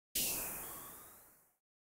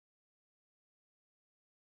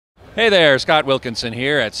Hey there, Scott Wilkinson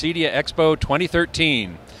here at CEDIA Expo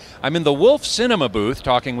 2013. I'm in the Wolf Cinema booth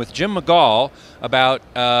talking with Jim McGall about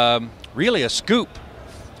really a scoop.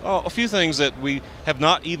 Oh, a few things that we have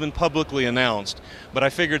not even publicly announced, but I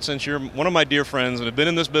figured since you're one of my dear friends and have been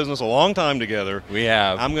in this business a long time together, We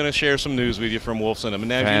have. I'm going to share some news with you from Wolf Cinema.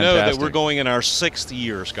 Now, Fantastic. you know that we're going in our 6th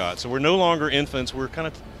year, Scott, so we're no longer infants, we're kind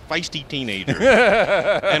of feisty teenagers.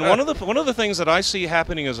 And one of the things that I see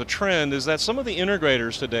happening as a trend is that some of the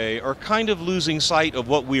integrators today are kind of losing sight of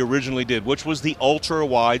what we originally did, which was the ultra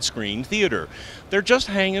widescreen theater. They're just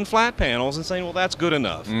hanging flat panels and saying, well, that's good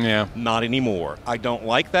enough. Yeah. Not anymore. I don't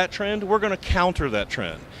like that trend. We're going to counter that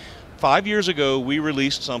trend. 5 years ago, we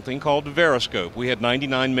released something called Veriscope. We had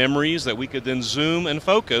 99 memories that we could then zoom and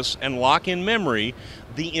focus and lock in memory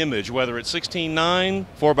the image, whether it's 16:9,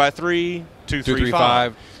 4:3,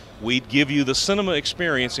 2:3:5. We'd give you the cinema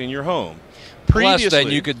experience in your home. Plus,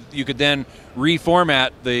 then you could then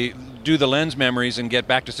reformat do the lens memories and get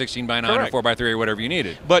back to 16:9 Correct. or 4:3 or whatever you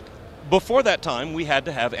needed. But before that time, we had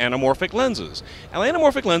to have anamorphic lenses. Now,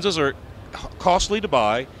 anamorphic lenses are costly to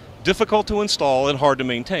buy, difficult to install, and hard to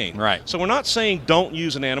maintain. Right. So we're not saying don't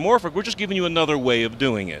use an anamorphic, we're just giving you another way of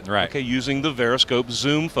doing it. Right. Okay, using the Veriscope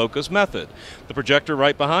zoom focus method. The projector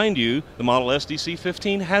right behind you, the model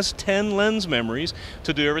SDC15, has 10 lens memories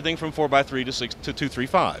to do everything from 4:3 to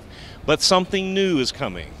 2:3:5. But something new is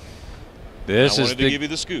coming. I wanted to give you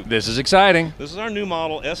the scoop. This is exciting. This is our new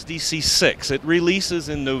model SDC6. It releases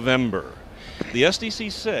in November. The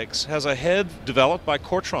SDC6 has a head developed by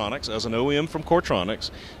Cortronics as an OEM from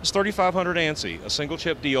Cortronics. It's 3500 ANSI, a single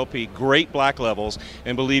chip DLP, great black levels,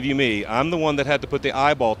 and believe you me, I'm the one that had to put the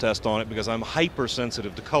eyeball test on it because I'm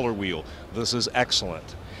hypersensitive to color wheel. This is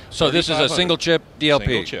excellent. So this is a single chip DLP.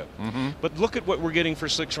 Single chip. But look at what we're getting for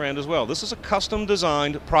 $6,000 as well. This is a custom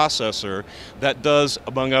designed processor that does,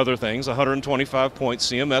 among other things, 125-point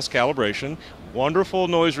CMS calibration, wonderful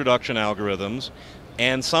noise reduction algorithms,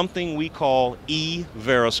 and something we call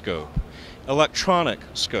e-Veriscope, electronic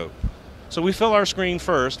scope. So we fill our screen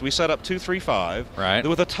first, we set up 2:3:5. Right. Then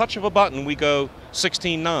with a touch of a button, we go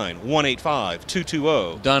 16:9, 1:8:5,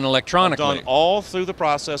 2:2:0. Done electronically. Done all through the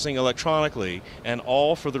processing electronically, and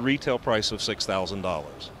all for the retail price of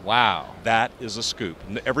 $6,000. Wow. That is a scoop.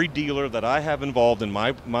 Every dealer that I have involved in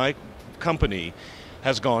my company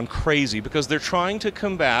has gone crazy because they're trying to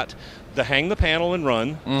combat the hang the panel and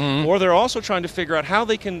run, or they're also trying to figure out how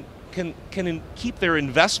they can keep their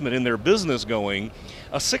investment in their business going.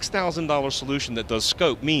 A $6,000 solution that does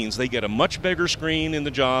scope means they get a much bigger screen in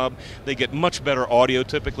the job, they get much better audio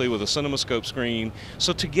typically with a CinemaScope screen.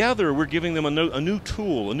 So together we're giving them a new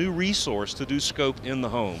tool, a new resource to do scope in the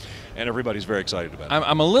home, and everybody's very excited about it.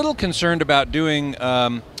 I'm a little concerned about doing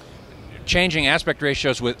changing aspect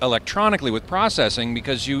ratios electronically with processing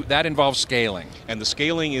because that involves scaling. And the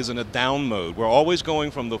scaling is in a down mode. We're always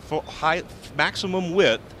going from the maximum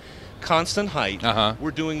width, constant height.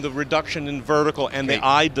 We're doing the reduction in vertical, and the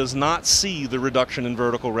eye does not see the reduction in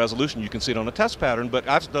vertical resolution. You can see it on a test pattern, but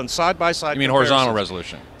I've done side-by-side. You mean horizontal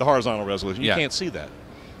resolution? The horizontal resolution. Yeah. You can't see that.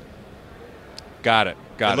 Got it.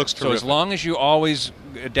 Got it. Looks so terrific. as long as you always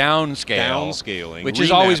downscaling, which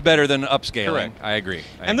is always better than upscaling. Correct. I agree.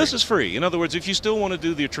 And this is free. In other words, if you still want to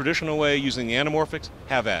do the traditional way using the anamorphics,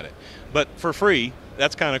 have at it. But for free,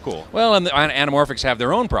 that's kind of cool. Well, and the anamorphics have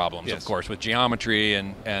their own problems, Yes. of course, with geometry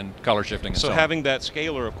and color shifting and so on. So having that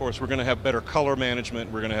scaler, of course, we're going to have better color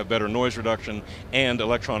management, we're going to have better noise reduction, and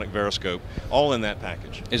electronic Veriscope, all in that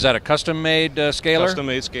package. Is that a custom-made scaler?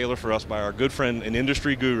 Custom-made scaler for us by our good friend and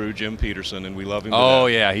industry guru, Jim Peterson, and we love him to Oh,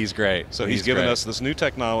 death. yeah, he's great. So he's given us this new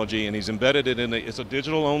technology, and he's embedded it in it's a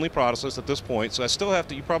digital-only process at this point, so I still have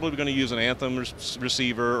to, you're probably going to use an Anthem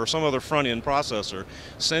receiver or some other front-end processor.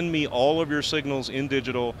 Send me all of your signals in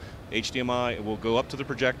digital, HDMI, it will go up to the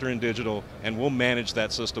projector in digital, and we'll manage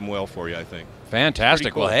that system well for you, I think.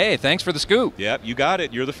 Fantastic. Cool. Well, hey, thanks for the scoop. Yep, you got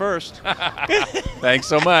it. You're the first. Thanks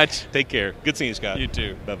so much. Take care. Good seeing you, Scott. You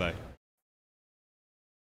too. Bye-bye.